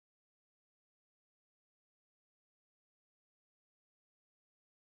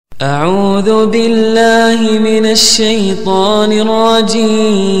أعوذ بالله من الشيطان الرجيم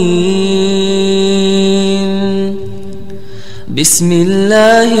بسم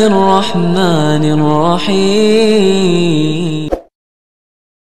الله الرحمن الرحيم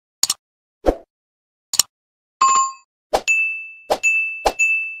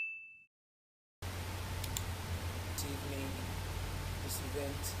This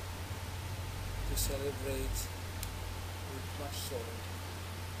event to celebrate with much sorrow.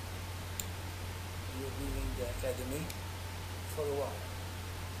 You're leaving the academy for a while,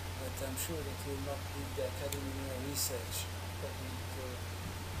 but I'm sure that you will not leave the academy in your research, according to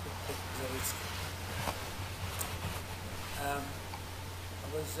Zawitsky. I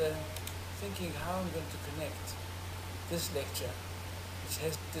was thinking how I'm going to connect this lecture, which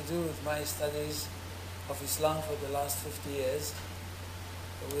has to do with my studies of Islam for the last 50 years,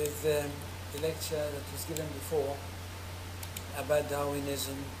 with the lecture that was given before about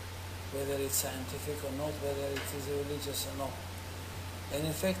Darwinism, whether it's scientific or not, whether it is religious or not. And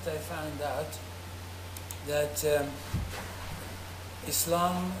in fact, I found out that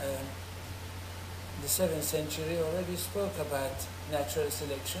Islam in the 7th century already spoke about natural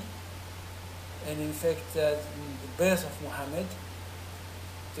selection, and in fact the birth of Muhammad,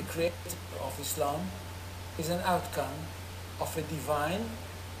 the creator of Islam, is an outcome of a divine,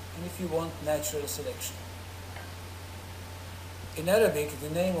 and if you want, natural selection. In Arabic, the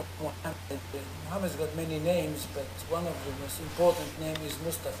name of Muhammad's got many names, but one of the most important names is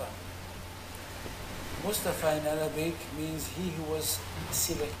Mustafa. Mustafa in Arabic means he who was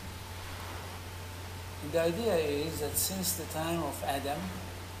selected. And the idea is that since the time of Adam,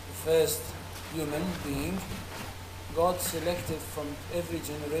 the first human being, God selected from every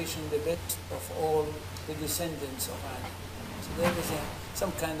generation the best of all the descendants of Adam. So there was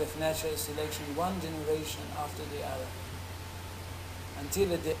some kind of natural selection, one generation after the other,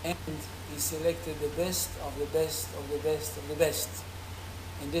 until at the end he selected the best of the best of the best of the best.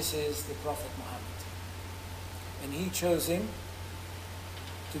 And this is the Prophet Muhammad. And he chose him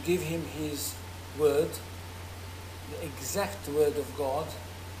to give him his word, the exact word of God,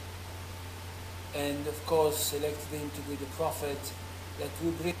 and of course selected him to be the prophet that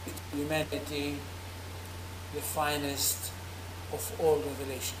will bring to humanity the finest of all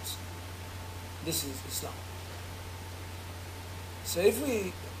revelations. This is Islam. So if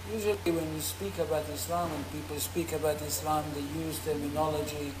we, usually when we speak about Islam, when people speak about Islam, they use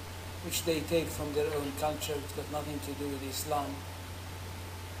terminology which they take from their own culture, which got nothing to do with Islam.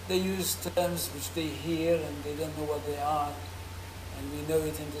 They use terms which they hear and they don't know what they are. And we know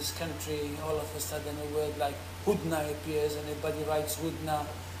it in this country, all of a sudden a word like Hudna appears and everybody writes Hudna.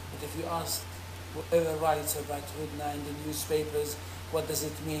 But if you ask whoever writes about Hudna in the newspapers, what does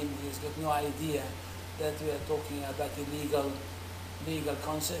it mean? He's got no idea that we are talking about a legal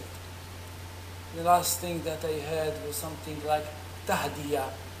concept. The last thing that I heard was something like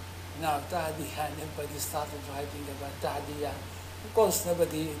Tahdiya. Now Tahdiya, and everybody started writing about Tahdiya. Of course,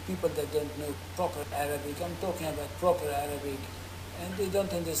 people that don't know proper Arabic, I'm talking about proper Arabic, and they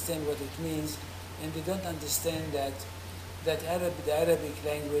don't understand what it means, and they don't understand that the Arabic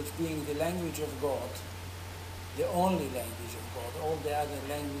language being the language of God, the only language of God. All the other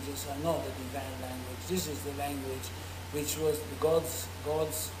languages are not the divine language. This is the language which was God's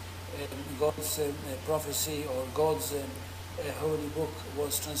prophecy, or God's holy book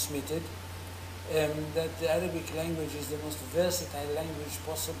was transmitted. That the Arabic language is the most versatile language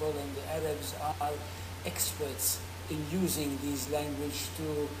possible, and the Arabs are experts in using this language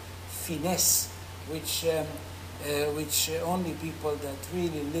to finesse, which only people that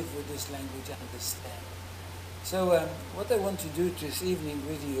really live with this language understand. So what I want to do this evening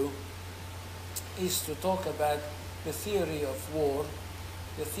with you is to talk about the theory of war,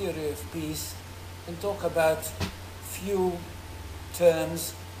 the theory of peace, and talk about few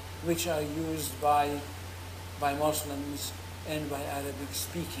terms which are used by Muslims and by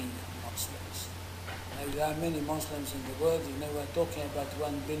Arabic-speaking Muslims. Now, there are many Muslims in the world. You know, we're talking about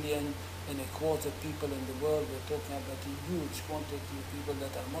 1.25 billion people in the world. We're talking about a huge quantity of people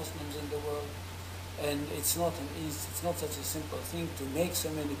that are Muslims in the world. And it's not such a simple thing to make so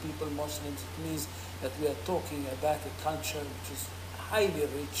many people Muslims. It means that we are talking about a culture which is highly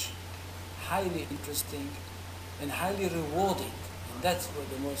rich, highly interesting, and highly rewarding. And that's what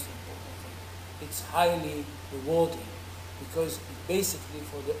the most important thing. It's highly rewarding because basically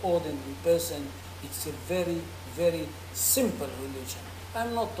for the ordinary person, it's a very, very simple religion.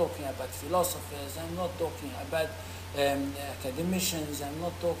 I'm not talking about philosophers, I'm not talking about academicians, I'm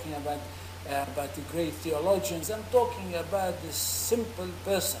not talking about the great theologians. I'm talking about the simple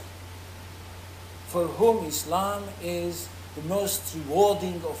person for whom Islam is the most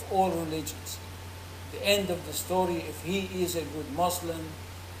rewarding of all religions. The end of the story, if he is a good Muslim,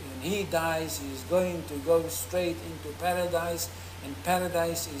 when he dies, he is going to go straight into paradise, and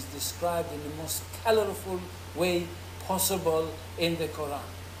paradise is described in the most colorful way possible in the Quran.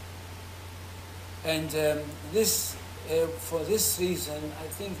 And for this reason, I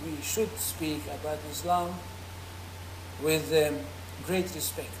think we should speak about Islam with great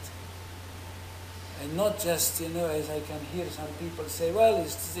respect. And not just, as I can hear some people say, well,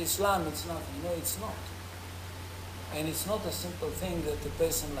 it's Islam, it's nothing. No, it's not. And it's not a simple thing that a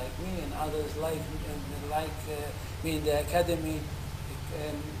person like me and others like me in the academy,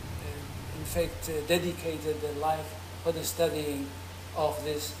 in fact, dedicated their life for the studying of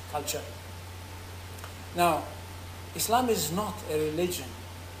this culture. Now, Islam is not a religion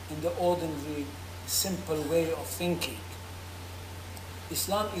in the ordinary, simple way of thinking.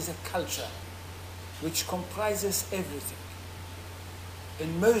 Islam is a culture which comprises everything.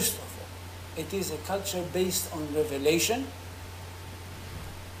 And most of it, it is a culture based on revelation,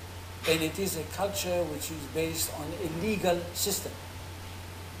 and it is a culture which is based on a legal system.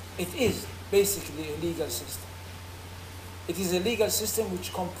 It is basically a legal system. It is a legal system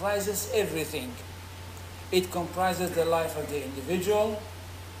which comprises everything. It comprises the life of the individual,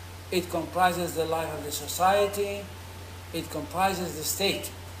 it comprises the life of the society, it comprises the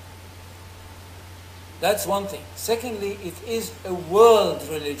state. That's one thing. Secondly, it is a world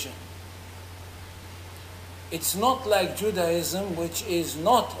religion. It's not like Judaism, which is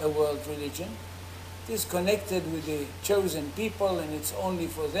not a world religion. It is connected with the chosen people, and it's only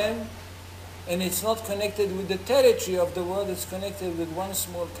for them. And it's not connected with the territory of the world, it's connected with one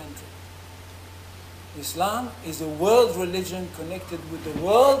small country. Islam is a world religion connected with the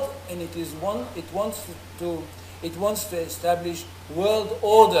world, and it wants to establish world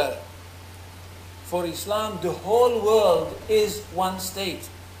order. For Islam, the whole world is one state.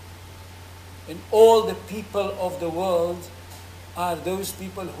 And all the people of the world are those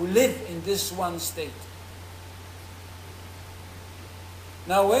people who live in this one state.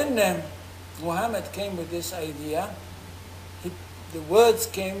 Now when Muhammad came with this idea, the words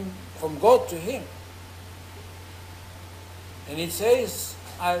came from God to him. And it says,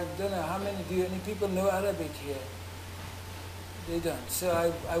 I don't know how many people know Arabic here? They don't.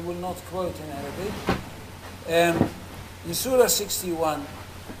 So I will not quote in Arabic. In Surah 61,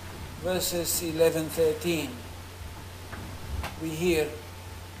 verses 11-13, we hear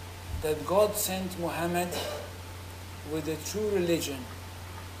that God sent Muhammad with a true religion,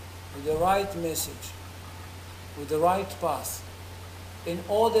 with the right message, with the right path, in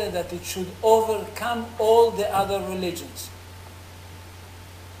order that it should overcome all the other religions.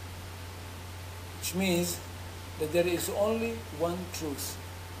 Which means that there is only one truth.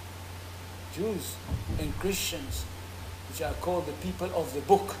 Jews and Christians, which are called the people of the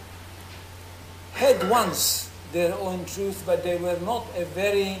book, had once their own truth, but they were not a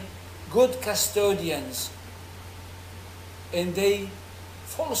very good custodians, and they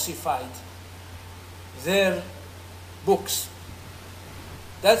falsified their books.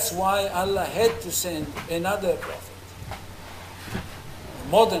 That's why Allah had to send another prophet, a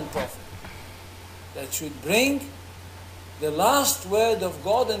modern prophet, that should bring the last word of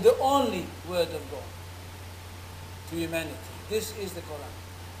God and the only word of God to humanity. This is the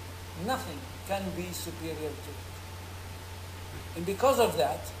Quran. Nothing can be superior to it. And because of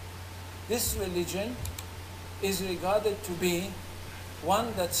that, this religion is regarded to be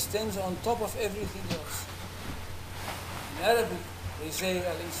one that stands on top of everything else. In Arabic, they say,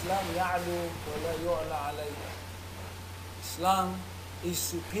 Al-Islam ya'lu wa la yu'la alayha. Islam is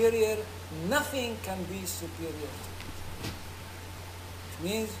superior, nothing can be superior to it.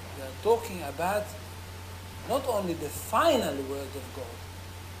 Which means we are talking about not only the final word of God,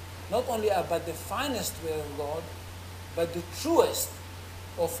 not only about the finest word of God, but the truest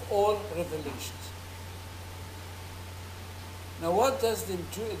of all revelations. Now what does the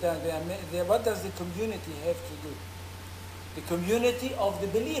community have to do? The community of the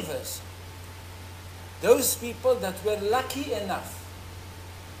believers. Those people that were lucky enough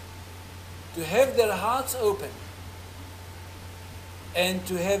to have their hearts open and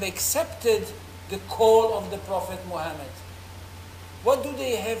to have accepted the call of the Prophet Muhammad. What do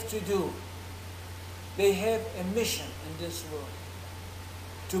they have to do? They have a mission in this world,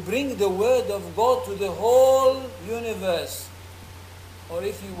 to bring the word of God to the whole universe, or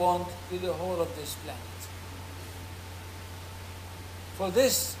if you want, to the whole of this planet. For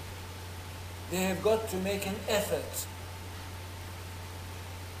this, they have got to make an effort.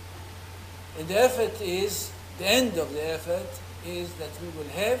 And the effort is, the end of the effort is that we will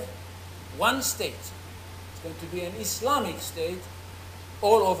have one state. going to be an Islamic state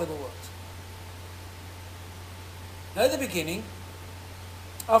all over the world. Now at the beginning,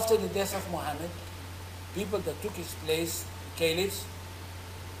 after the death of Muhammad, people that took his place, the caliphs,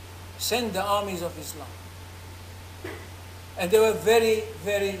 sent the armies of Islam. And they were very,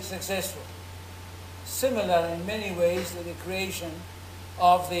 very successful. Similar in many ways to the creation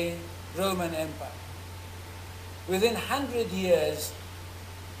of the Roman Empire. Within 100 years,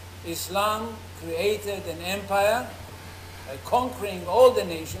 Islam created an empire by conquering all the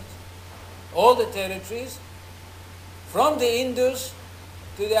nations, all the territories, from the Indus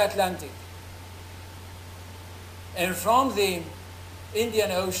to the Atlantic, and from the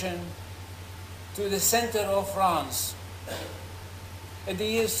Indian Ocean to the center of France. At the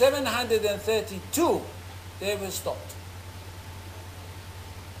year 732, they were stopped.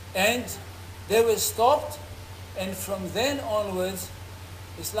 And they were stopped, and from then onwards,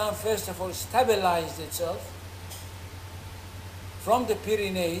 Islam first of all stabilized itself from the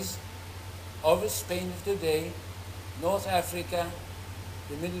Pyrenees of Spain of today, North Africa,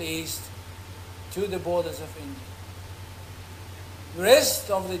 the Middle East, to the borders of India. The rest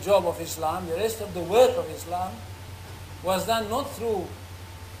of the job of Islam, the rest of the work of Islam, was done not through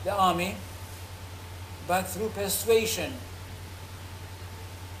the army, but through persuasion.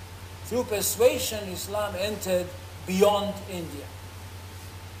 Through persuasion, Islam entered beyond India.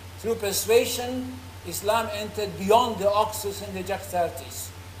 Through persuasion, Islam entered beyond the Oxus and the Jaxartes,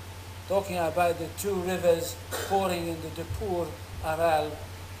 talking about the two rivers pouring into the poor Aral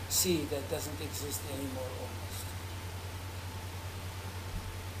Sea that doesn't exist anymore almost.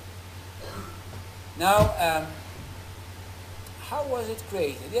 Now, how was it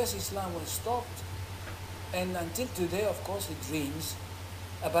created? Yes, Islam was stopped, and until today, of course, it dreams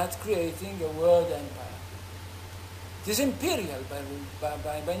about creating a world empire. It is imperial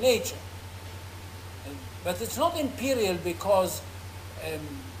by nature. But it's not imperial because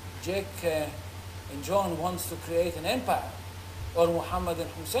Jack and John wants to create an empire, or Muhammad and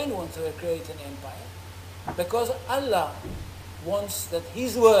Hussein want to create an empire. Because Allah wants that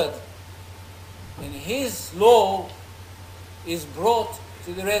His word and His law is brought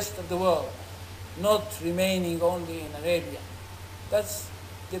to the rest of the world, not remaining only in Arabia. That's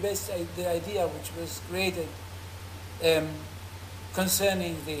the idea which was created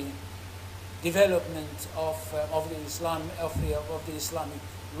concerning the development of the Islamic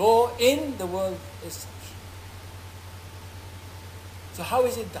law in the world as such. So how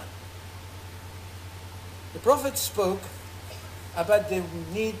is it done? The Prophet spoke about the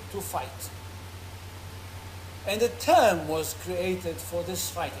need to fight. And a term was created for this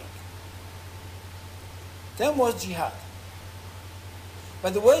fighting. The term was jihad.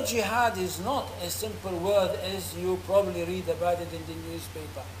 But the word jihad is not a simple word as you probably read about it in the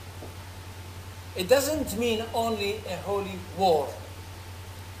newspaper. It doesn't mean only a holy war.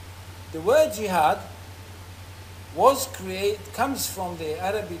 The word jihad comes from the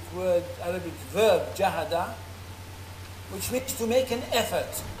Arabic verb jahada, which means to make an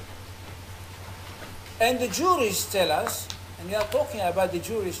effort. And the jurists tell us, and we are talking about the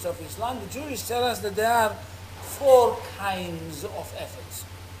jurists of Islam, the jurists tell us that there are 4 kinds of efforts.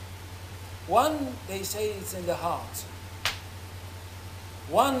 One, they say it's in the heart.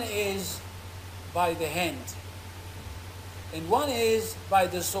 One is by the hand. And one is by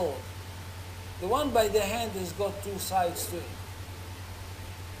the sword. The one by the hand has got 2 sides to it.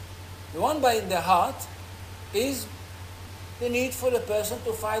 The one by the heart is the need for the person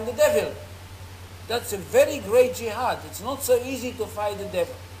to fight the devil. That's a very great jihad. It's not so easy to fight the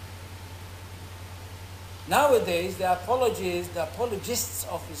devil. Nowadays, the apologists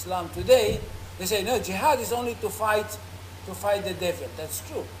of Islam today, they say, no, jihad is only to fight the devil. That's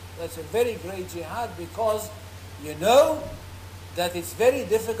true. That's a very great jihad because you know that it's very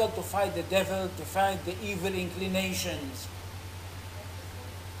difficult to fight the devil, to fight the evil inclinations.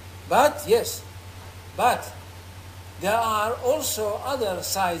 But, yes, but there are also other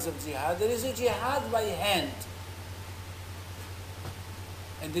sides of jihad. There is a jihad by hand.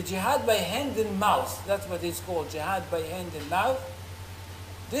 And the jihad by hand and mouth, that's what it's called, jihad by hand and mouth.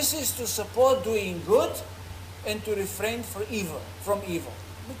 This is to support doing good and to refrain from evil,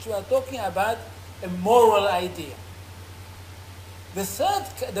 which we are talking about a moral idea. The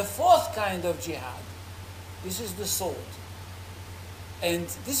 4th kind of jihad, this is the sword. And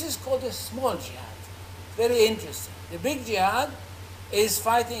this is called a small jihad. Very interesting. The big jihad is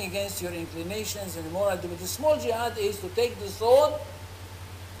fighting against your inclinations and moral, but the small jihad is to take the sword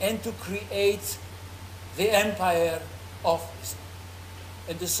and to create the empire of Islam.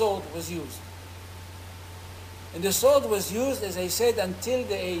 And the sword was used. And the sword was used, as I said, until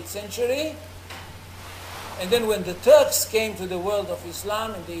the 8th century. And then when the Turks came to the world of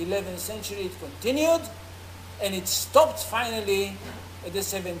Islam in the 11th century, it continued, and it stopped finally at the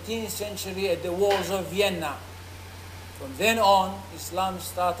 17th century at the walls of Vienna. From then on, Islam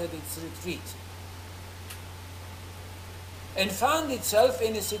started its retreat and found itself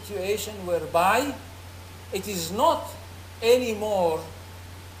in a situation whereby it is not anymore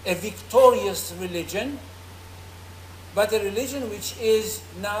a victorious religion, but a religion which is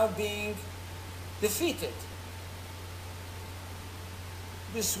now being defeated.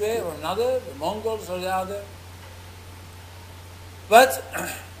 This way or another, the Mongols or the other. But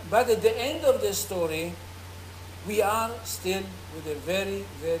at the end of the story, we are still with a very,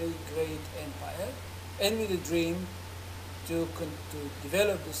 very great empire and with a dream to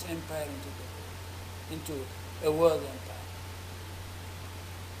develop this empire into a world empire.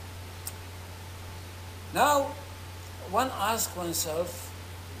 Now, one asks oneself,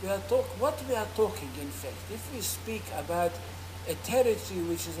 what we are talking in fact. If we speak about a territory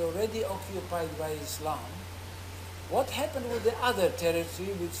which is already occupied by Islam, what happened with the other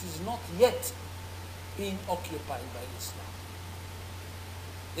territory which is not yet being occupied by Islam?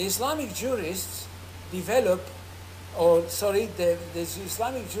 The Islamic jurists divide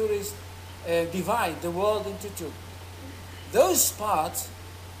the world into two. Those parts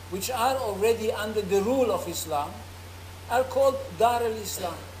which are already under the rule of Islam are called Dar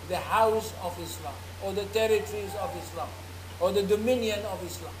al-Islam, the house of Islam, or the territories of Islam, or the dominion of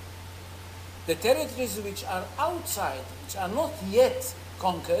Islam. The territories which are outside, which are not yet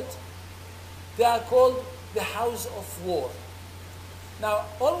conquered, they are called the house of war. Now,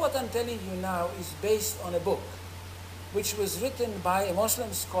 all what I'm telling you now is based on a book which was written by a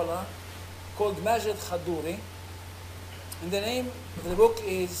Muslim scholar called Majid Khadouri, and the name of the book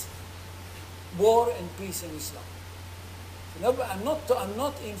is War and Peace in Islam. So no, I'm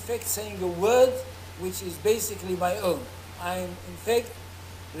not in fact saying a word which is basically my own. I'm in fact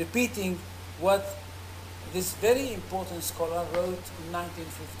repeating what this very important scholar wrote in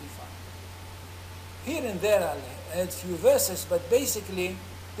 1955. Here and there I'll add a few verses, but basically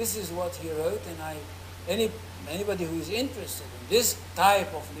this is what he wrote, and anybody who is interested in this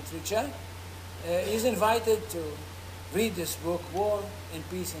type of literature is invited to read this book, War and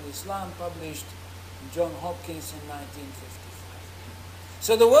Peace in Islam, published in John Hopkins in 1955.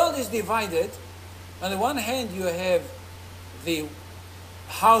 So the world is divided. On the one hand, you have the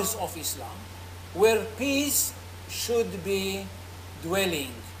house of Islam, where peace should be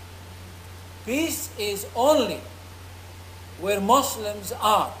dwelling. Peace is only where Muslims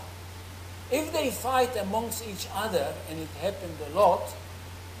are. If they fight amongst each other, and it happened a lot,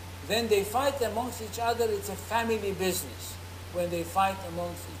 then they fight amongst each other, it's a family business when they fight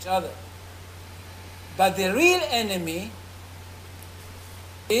amongst each other. But the real enemy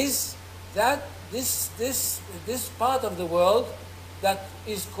is that this part of the world that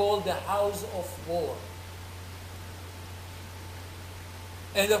is called the house of war.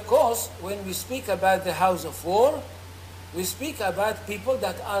 And of course, when we speak about the house of war, we speak about people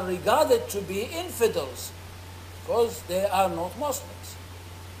that are regarded to be infidels, because they are not Muslims.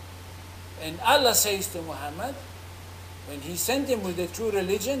 And Allah says to Muhammad, when he sent him with the true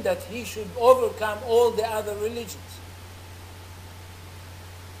religion, that he should overcome all the other religions.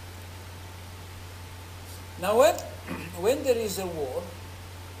 Now when there is a war,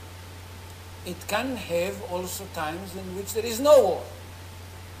 it can have also times in which there is no war,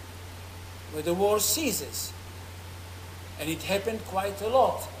 where the war ceases. And it happened quite a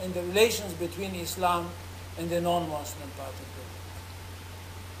lot in the relations between Islam and the non-Muslim part of the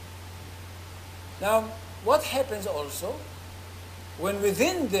world. Now, what happens also when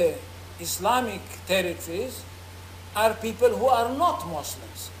within the Islamic territories are people who are not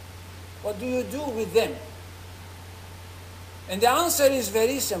Muslims? What do you do with them? And the answer is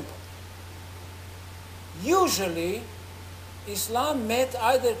very simple. Usually, Islam met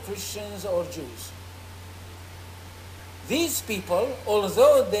either Christians or Jews. These people,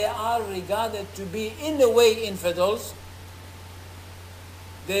 although they are regarded to be in a way infidels,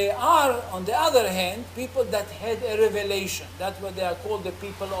 they are, on the other hand, people that had a revelation. That's what they are called, the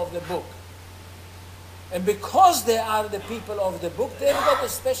people of the book. And because they are the people of the book, they've got a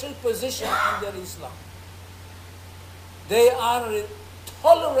special position under Islam. They are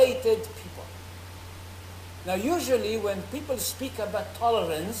tolerated people. Now usually when people speak about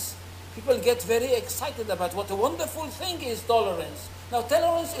tolerance, people get very excited about what a wonderful thing is tolerance. Now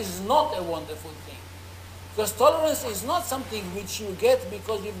tolerance is not a wonderful thing. Because tolerance is not something which you get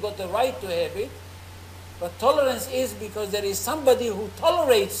because you've got the right to have it. But tolerance is because there is somebody who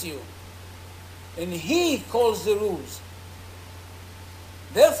tolerates you. And he calls the rules.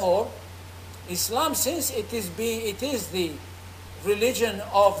 Therefore, Islam, since it is the religion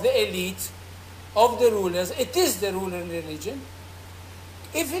of the elite, of the rulers, it is the ruling religion.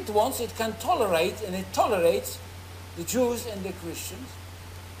 If it wants, it can tolerate, and it tolerates the Jews and the Christians.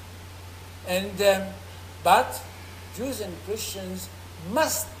 And but Jews and Christians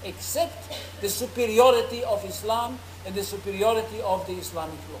must accept the superiority of Islam and the superiority of the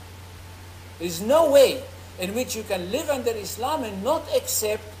Islamic law. There is no way in which you can live under Islam and not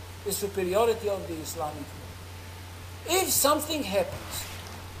accept the superiority of the Islamic law. If something happens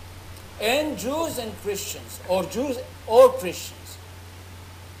and Jews and Christians, or Jews or Christians,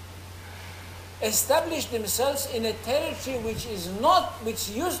 establish themselves in a territory which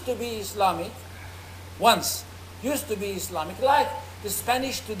used to be Islamic, once used to be Islamic, like the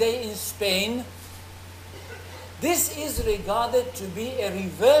Spanish today in Spain, this is regarded to be a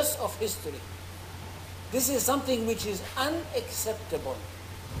reverse of history. This is something which is unacceptable.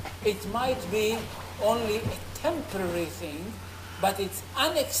 It might be only a temporary thing, but it's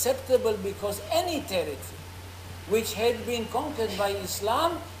unacceptable because any territory which had been conquered by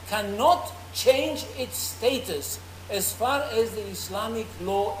Islam cannot change its status as far as the Islamic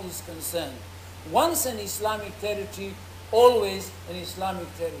law is concerned. Once an Islamic territory, always an Islamic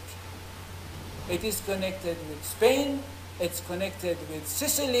territory. It is connected with Spain, it's connected with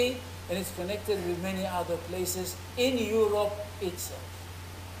Sicily, and it's connected with many other places in Europe itself.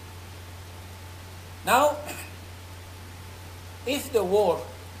 Now, if the war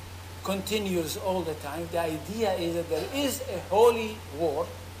continues all the time, the idea is that there is a holy war.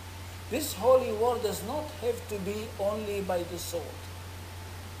 This holy war does not have to be only by the sword.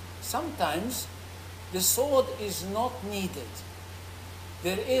 Sometimes the sword is not needed.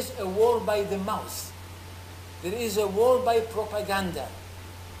 There is a war by the mouth. There is a war by propaganda.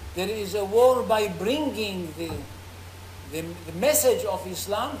 There is a war by bringing the message of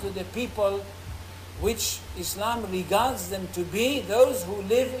Islam to the people which Islam regards them to be those who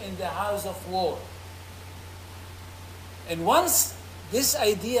live in the house of war. And once this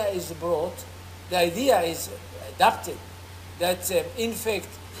idea is brought, the idea is adopted, that in fact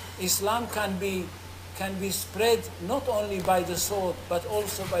Islam can be spread not only by the sword but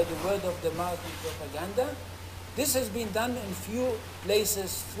also by the word of the mouth and propaganda. This has been done in few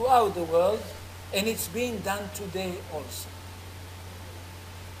places throughout the world, and it's being done today also.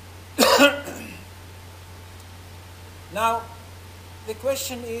 Now, the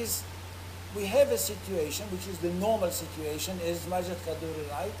question is, we have a situation which is the normal situation, as Majid Kaduri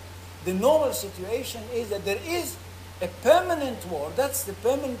writes. The normal situation is that there is a permanent war. That's the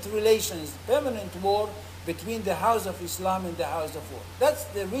permanent relations, permanent war between the house of Islam and the house of war. That's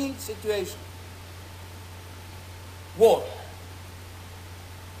the real situation. War.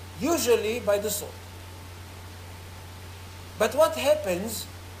 Usually by the sword. But what happens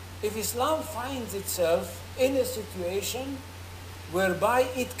if Islam finds itself in a situation whereby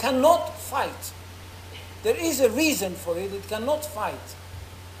it cannot fight? There is a reason for it. It cannot fight.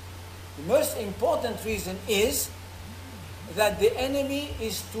 The most important reason is that the enemy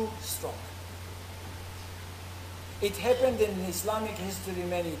is too strong. It happened in Islamic history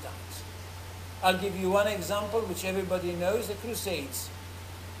many times. I'll give you one example which everybody knows, the Crusades,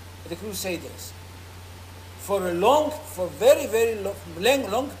 the Crusaders. For very, very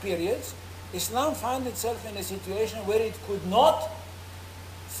long periods, Islam found itself in a situation where it could not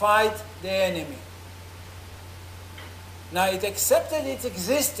fight the enemy. Now it accepted its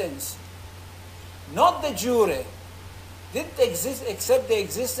existence, not the jure, didn't accept the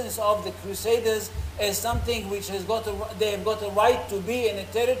existence of the Crusaders as something which they have got a right to be in a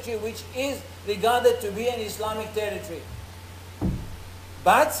territory which is regarded to be an Islamic territory.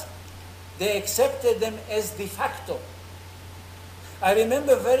 But they accepted them as de facto. I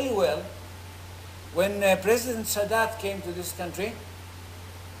remember very well when President Sadat came to this country,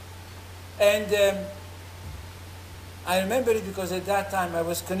 and I remember it because at that time I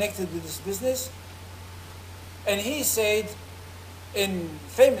was connected with this business, and he said in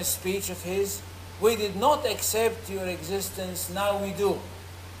famous speech of his, "We did not accept your existence, now we do."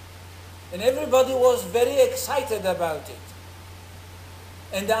 And everybody was very excited about it.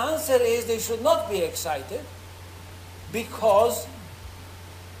 And the answer is they should not be excited, because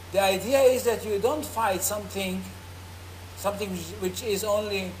the idea is that you don't fight something which is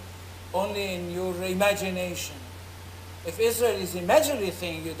only in your imagination. If Israel is an imaginary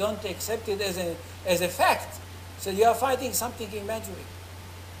thing, you don't accept it as a fact. So you are fighting something imaginary.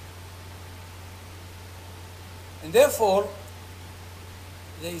 And therefore,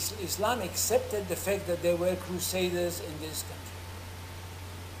 Islam accepted the fact that there were crusaders in this country.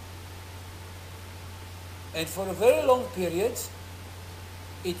 And for a very long period,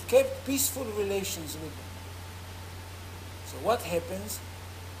 it kept peaceful relations with them. So what happens?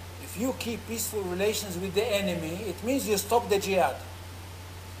 If you keep peaceful relations with the enemy, it means you stop the jihad.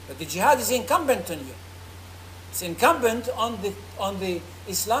 But the jihad is incumbent on you. It's incumbent on the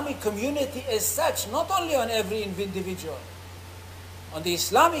Islamic community as such, not only on every individual. On the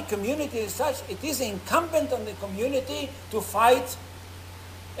Islamic community as such, it is incumbent on the community to fight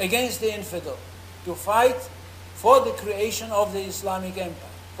against the infidel, to fight for the creation of the Islamic empire,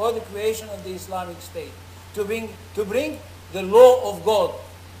 for the creation of the Islamic state, to bring the law of God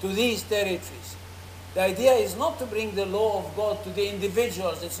to these territories. The idea is not to bring the law of God to the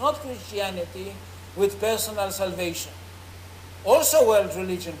individuals. It's not Christianity with personal salvation. Also world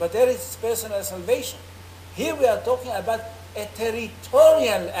religion, but there is personal salvation. Here we are talking about a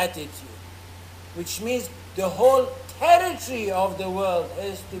territorial attitude, which means the whole territory of the world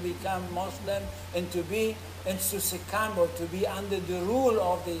has to become Muslim and to succumb or to be under the rule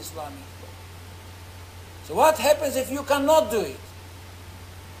of the Islamic law. So what happens if you cannot do it?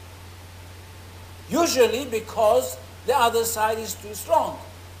 Usually because the other side is too strong.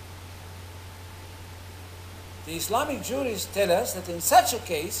 The Islamic jurists tell us that in such a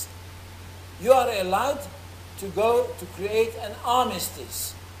case, you are allowed to go to create an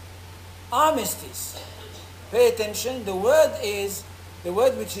armistice. Armistice. Pay attention, the word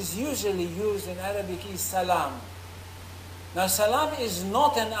which is usually used in Arabic is salam. Now salam is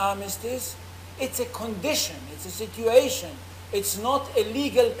not an armistice, it's a condition, it's a situation. It's not a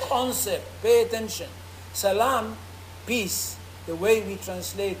legal concept. Pay attention. Salam, peace, the way we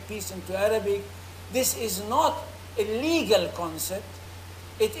translate peace into Arabic, this is not a legal concept.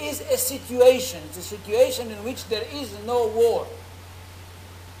 It is a situation. It's a situation in which there is no war.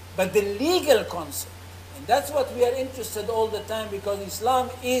 But the legal concept, and that's what we are interested all the time because Islam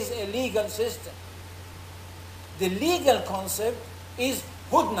is a legal system. The legal concept is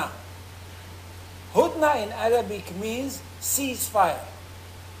hudna. Hudna in Arabic means ceasefire,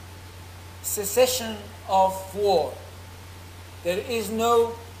 cessation of war. There is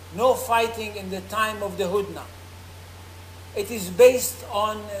no fighting in the time of the hudna. It is based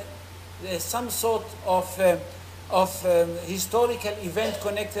on some sort of historical event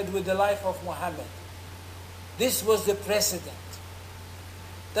connected with the life of Muhammad. This was the precedent.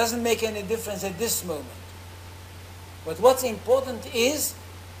 Doesn't make any difference at this moment. But what's important is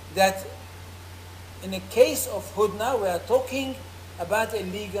that in a case of hudna, we are talking about a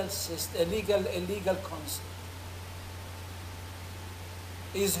legal system, a legal concept.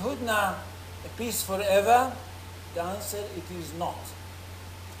 Is hudna a peace forever? The answer, it is not.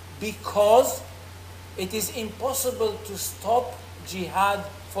 Because it is impossible to stop jihad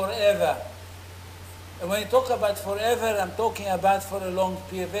forever. And when I talk about forever, I'm talking about for a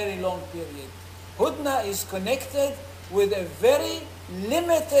very long period. Hudna is connected with a very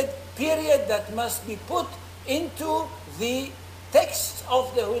limited period that must be put into the text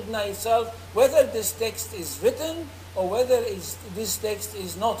of the hudna itself, whether this text is written or whether this text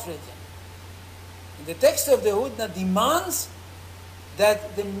is not written. And the text of the hudna demands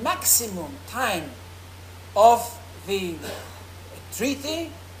that the maximum time of the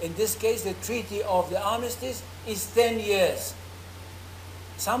treaty, in this case the treaty of the armistice, is 10 years.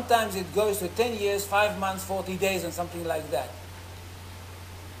 Sometimes it goes to 10 years, 5 months, 40 days, and something like that.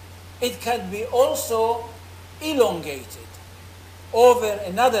 It can be also elongated over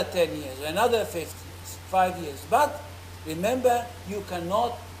another 10 years, or another 5 years. But remember, you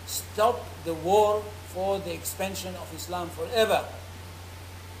cannot stop the war for the expansion of Islam forever.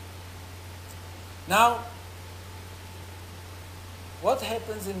 Now, what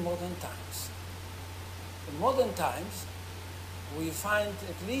happens in modern times? In modern times, we find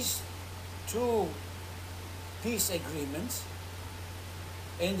at least 2 peace agreements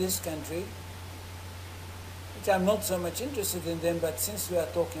in this country, which I'm not so much interested in them, but since we are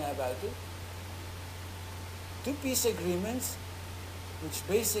talking about it, 2 peace agreements which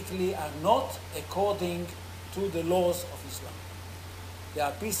basically are not according to the laws of Islam. They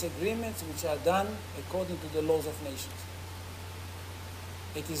are peace agreements which are done according to the laws of nations.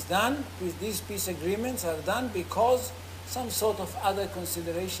 It is done, these peace agreements are done because some sort of other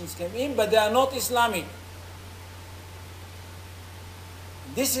considerations came in, but they are not Islamic.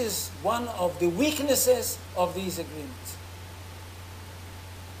 This is one of the weaknesses of these agreements.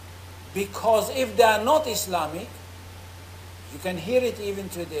 Because if they are not Islamic, you can hear it even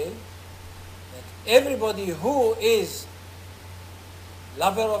today, that everybody who is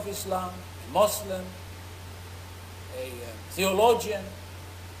lover of Islam, a Muslim, a theologian,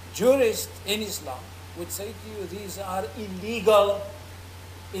 jurist in Islam, would say to you, these are illegal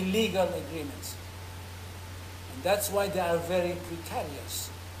agreements. And That's why they are very precarious.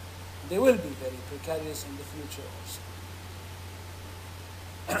 They will be very precarious in the future also.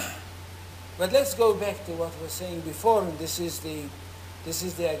 But let's go back to what we were saying before, and this is the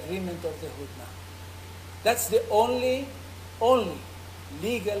agreement of the Hudna. That's the only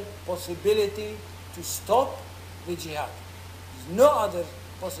legal possibility to stop the jihad. There's no other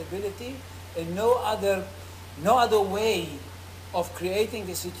possibility and no other way of creating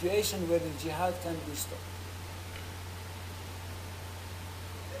a situation where the jihad can be stopped.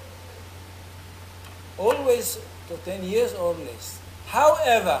 Always to 10 years or less.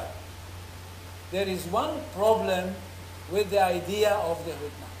 However, there is one problem with the idea of the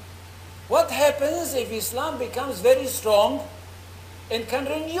Hudna. What happens if Islam becomes very strong and can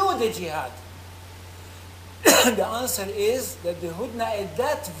renew the jihad? The answer is that the Hudna at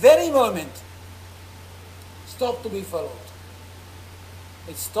that very moment stopped to be followed.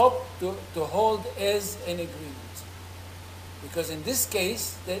 It stopped to hold as an agreement. Because in this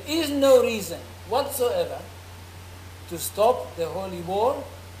case, there is no reason whatsoever to stop the holy war,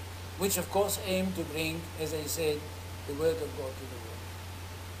 which of course aimed to bring, as I said, the word of God to the world.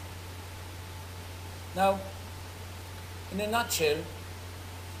 Now, in a nutshell,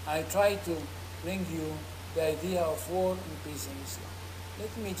 I try to bring you the idea of war and peace in Islam.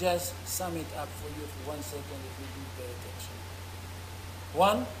 Let me just sum it up for you for 1 second if you do pay attention.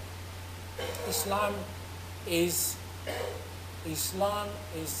 One, Islam is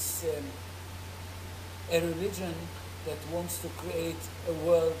a religion that wants to create a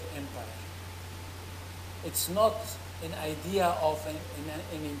world empire. It's not an idea of an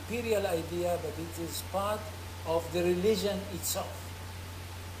imperial idea, but it is part of the religion itself.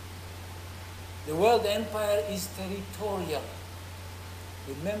 The world empire is territorial.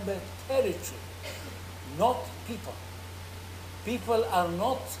 Remember, territory, not people. People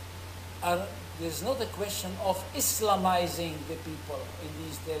there's not a question of Islamizing the people in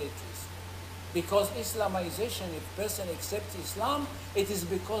these territories. Because Islamization, if a person accepts Islam, it is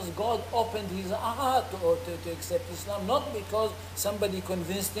because God opened his heart to accept Islam, not because somebody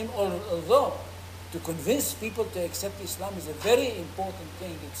convinced him, although to convince people to accept Islam is a very important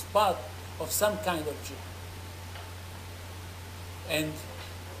thing. It's part of some kind of jihad. And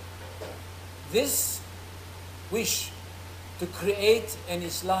this wish to create an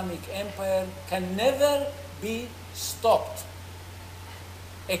Islamic empire can never be stopped,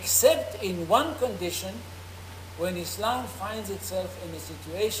 except in one condition, when Islam finds itself in a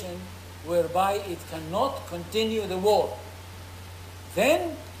situation whereby it cannot continue the war.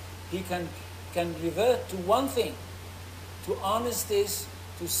 Then he can revert to one thing, to armistice,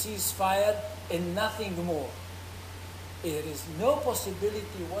 to ceasefire, and nothing more. There is no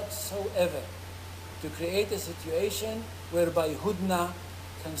possibility whatsoever to create a situation whereby Hudna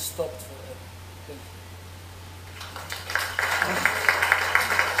can stop forever. Thank you.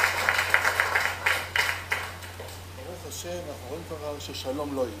 ברוך השם, אנחנו רואים כבר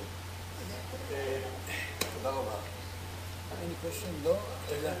ששלום לא יהיה. תודה רבה. Any question? No?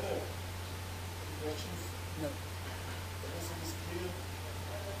 No.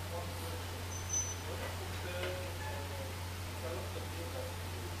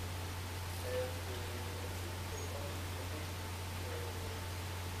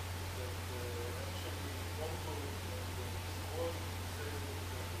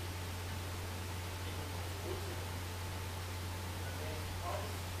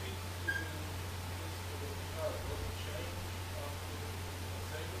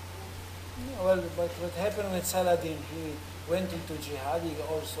 Well, but what happened with Saladin, he went into jihad, he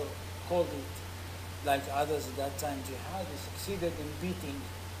also called it, like others at that time, jihad. He succeeded in beating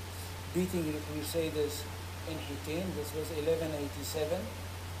the Crusaders in Hittin. This was 1187.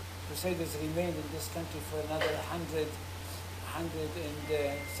 Crusaders remained in this country for another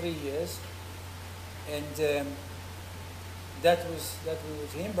 103 years. And that was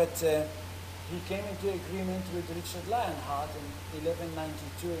with him, but he came into agreement with Richard Lionheart in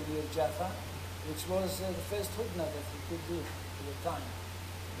 1192 near Jaffa, which was the first Hudna that he could do at the time.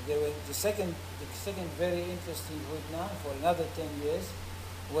 The second very interesting Hudna for another 10 years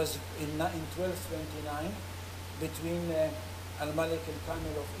was in 1229 between Al-Malik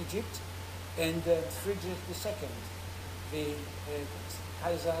al-Kamil of Egypt and Friedrich II, the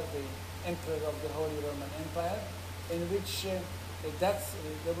Kaiser, the Emperor of the Holy Roman Empire, in which there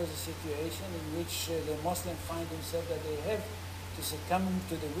was a situation in which the Muslims find themselves that they have to succumb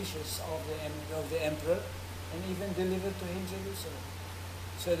to the wishes of the emperor and even deliver to him Jerusalem.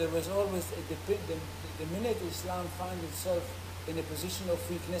 So there was always, the minute Islam found itself in a position of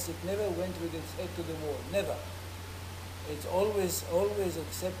weakness, it never went with its head to the wall, never. It always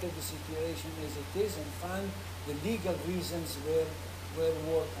accepted the situation as it is and found the legal reasons where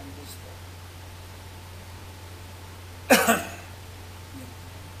war can be stopped.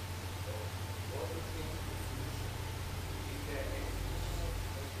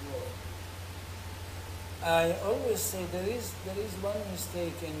 I always say there is one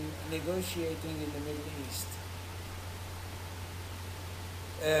mistake in negotiating in the Middle East.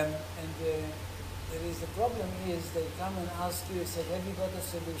 The problem is they come and ask you, say, have you got a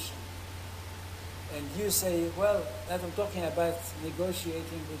solution? And you say, well, that I'm talking about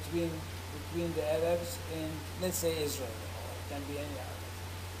negotiating between the Arabs and, let's say, Israel, or it can be any other.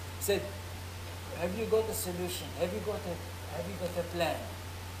 Said, have you got a solution? Have you got a plan?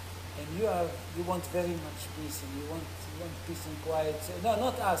 And you want very much peace, and you want peace and quiet. So, no,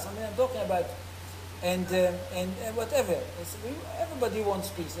 not us. I mean, I'm talking about and whatever. Everybody wants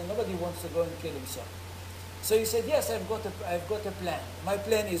peace, and nobody wants to go and kill himself. So he said, yes, I've got a plan. My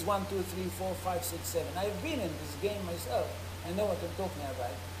plan is 1, 2, 3, 4, 5, 6, 7. I've been in this game myself. I know what I'm talking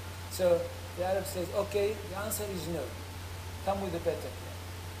about. So the Arab says, okay, the answer is no. Come with a better plan.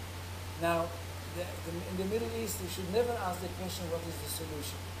 Now, in the Middle East, you should never ask the question, what is the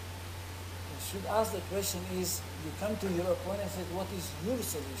solution? You should ask the question is, you come to your opponent and say, what is your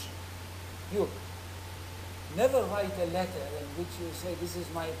solution? You. Never write a letter in which you say, this is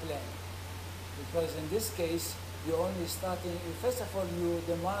my plan. Because in this case, you're only starting, first of all, you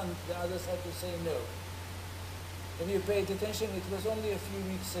demand the other side to say no. If you paid attention, it was only a few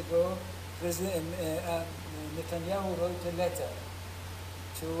weeks ago, President Netanyahu wrote a letter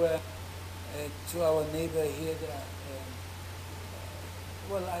to our neighbor here,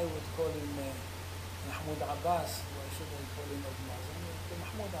 well, I would call him Mahmoud Abbas. Why should I call him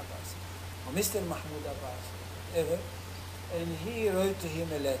Mahmoud Abbas? Or Mr. Mahmoud Abbas, whatever. And he wrote to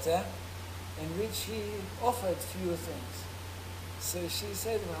him a letter in which he offered few things. So she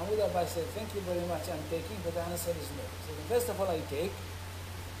said, Mahmoud Abbas said, thank you very much, I'm taking, but the answer is no. So first of all, I take,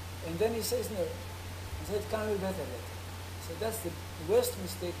 and then he says no. He said, come with better letter. So that's the worst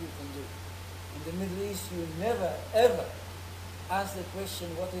mistake you can do. In the Middle East, you never, ever ask the question,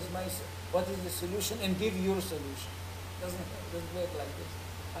 what is the solution, and give your solution. Doesn't work like this.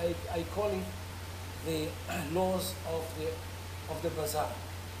 I call it the laws of the Besar.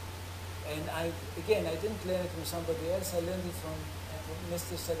 And I didn't learn it from somebody else. I learned it from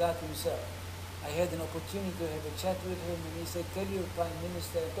Mr. Sadat himself. I had an opportunity to have a chat with him, and he said, tell your Prime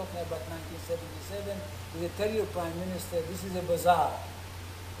Minister, talking about 1977, he said, tell your Prime Minister, this is a bazaar.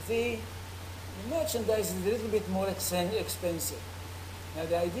 The merchandise is a little bit more expensive. Now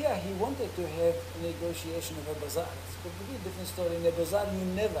the idea, he wanted to have a negotiation of a bazaar. It's a completely different story. In a bazaar, you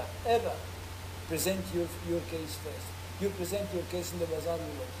never, ever present your case first. You present your case in the bazaar,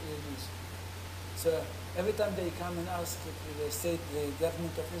 you lose. So every time they come and ask the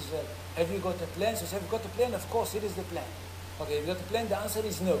government of Israel, have you got a plan? So have you got a plan? Of course, it is the plan. Okay, have you got a plan? The answer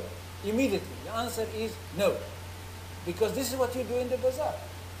is no. Immediately, the answer is no. Because this is what you do in the bazaar.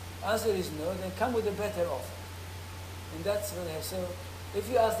 The answer is no, then come with a better offer. And that's what I have. So if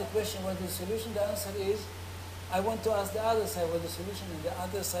you ask the question, what is the solution? The answer is, I want to ask the other side what the solution, and the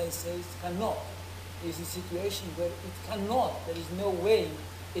other side says cannot. Is a situation where it cannot, there is no way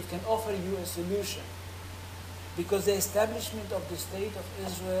it can offer you a solution. Because the establishment of the State of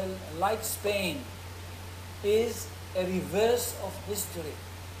Israel, like Spain, is a reverse of history.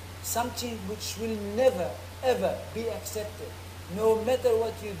 Something which will never, ever be accepted, no matter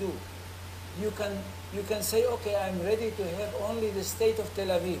what you do. You can say, okay, I'm ready to have only the state of Tel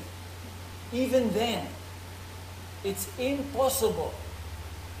Aviv. Even then, it's impossible.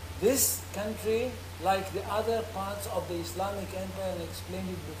 This country, like the other parts of the Islamic Empire, and I explained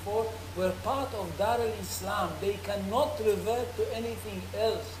it before, were part of Dar al-Islam. They cannot revert to anything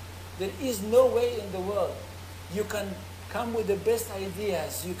else. There is no way in the world. You can come with the best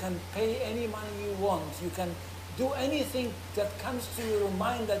ideas. You can pay any money you want. You can do anything that comes to your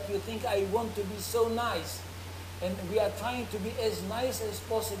mind that you think, I want to be so nice. And we are trying to be as nice as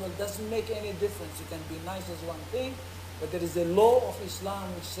possible. It doesn't make any difference. You can be nice as one thing, but there is a law of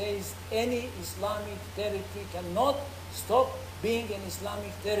Islam which says any Islamic territory cannot stop being an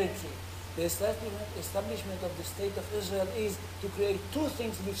Islamic territory. The establishment of the State of Israel is to create two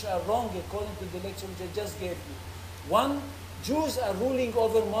things which are wrong according to the lecture which I just gave you. One, Jews are ruling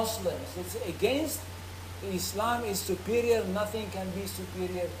over Muslims. It's against Islam is superior, nothing can be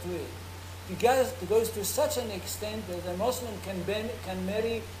superior to it. It goes to such an extent that a Muslim can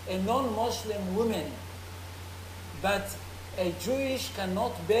marry a non-Muslim woman, but a Jewish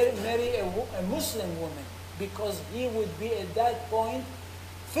cannot marry a Muslim woman, because he would be at that point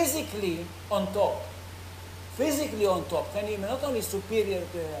physically on top. Physically on top, can he not only superior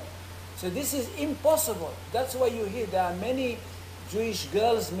to her. So this is impossible. That's why you hear there are many Jewish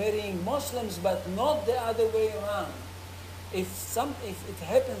girls marrying Muslims, but not the other way around. If it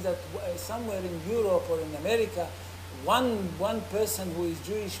happens that somewhere in Europe or in America, one person who is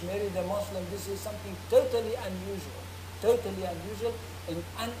Jewish married a Muslim, this is something totally unusual and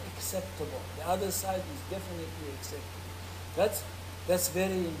unacceptable. The other side is definitely acceptable. That's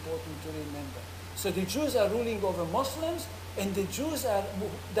very important to remember. So the Jews are ruling over Muslims, and the Jews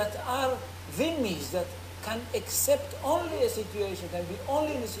that are dhimmis, that can accept only a situation, can be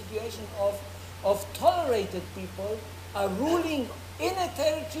only in a situation of tolerated people, are ruling in a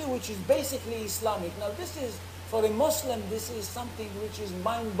territory which is basically Islamic. Now this is, for a Muslim, this is something which is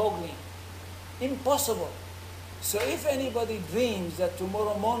mind-boggling, impossible. So if anybody dreams that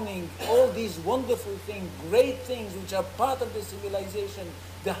tomorrow morning all these wonderful things, great things which are part of the civilization,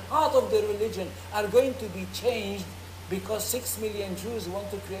 the heart of the religion, are going to be changed because 6 million Jews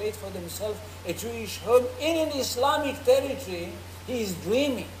want to create for themselves a Jewish home in an Islamic territory, he is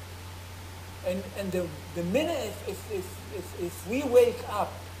dreaming. And the minute, if we wake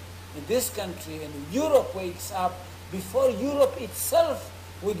up in this country and Europe wakes up, before Europe itself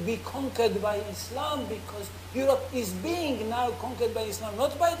would be conquered by Islam, because Europe is being now conquered by Islam,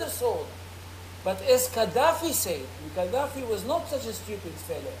 not by the sword. But as Gaddafi said, and Gaddafi was not such a stupid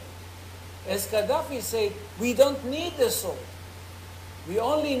fellow, as Gaddafi said, we don't need the sword. We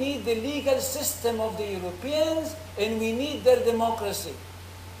only need the legal system of the Europeans, and we need their democracy.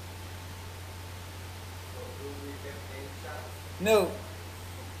 No.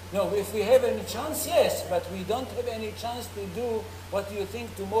 No, if we have any chance, yes, but we don't have any chance to do what you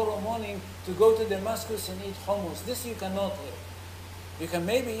think tomorrow morning, to go to Damascus and eat hummus. This you cannot have. You can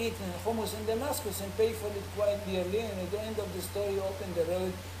maybe eat hummus in Damascus and pay for it quite dearly, and at the end of the story open the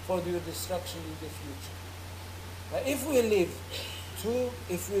road for your destruction in the future. But if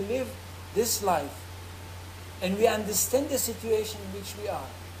we live this life, and we understand the situation in which we are,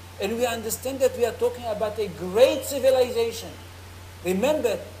 and we understand that we are talking about a great civilization.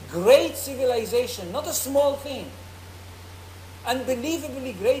 Remember, great civilization, not a small thing.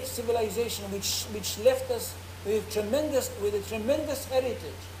 Unbelievably great civilization which left us with a tremendous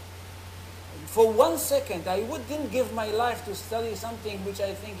heritage. For 1 second, I wouldn't give my life to study something which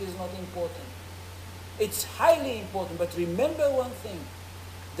I think is not important. It's highly important, but remember one thing,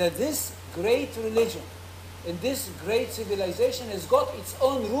 that this great religion and this great civilization has got its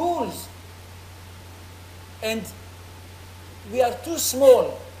own rules. And we are too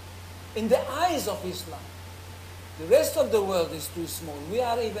small in the eyes of Islam. The rest of the world is too small. We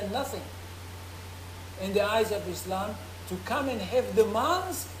are even nothing in the eyes of Islam to come and have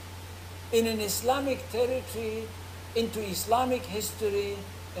demands in an Islamic territory, into Islamic history,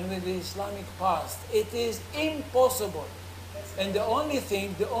 and with the Islamic past. It is impossible. And the only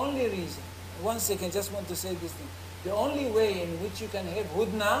reason, 1 second, just want to say this thing. The only way in which you can have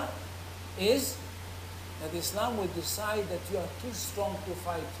hudna is that Islam will decide that you are too strong to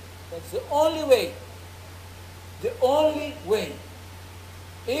fight. That's the only way. The only way.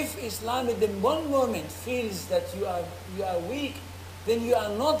 If Islam at the one moment feels that you are weak, then you are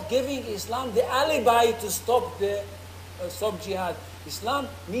not giving Islam the alibi to stop jihad. Islam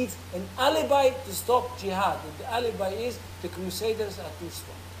needs an alibi to stop jihad. And the alibi is the Crusaders are too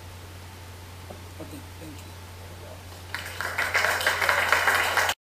strong. Okay, thank you.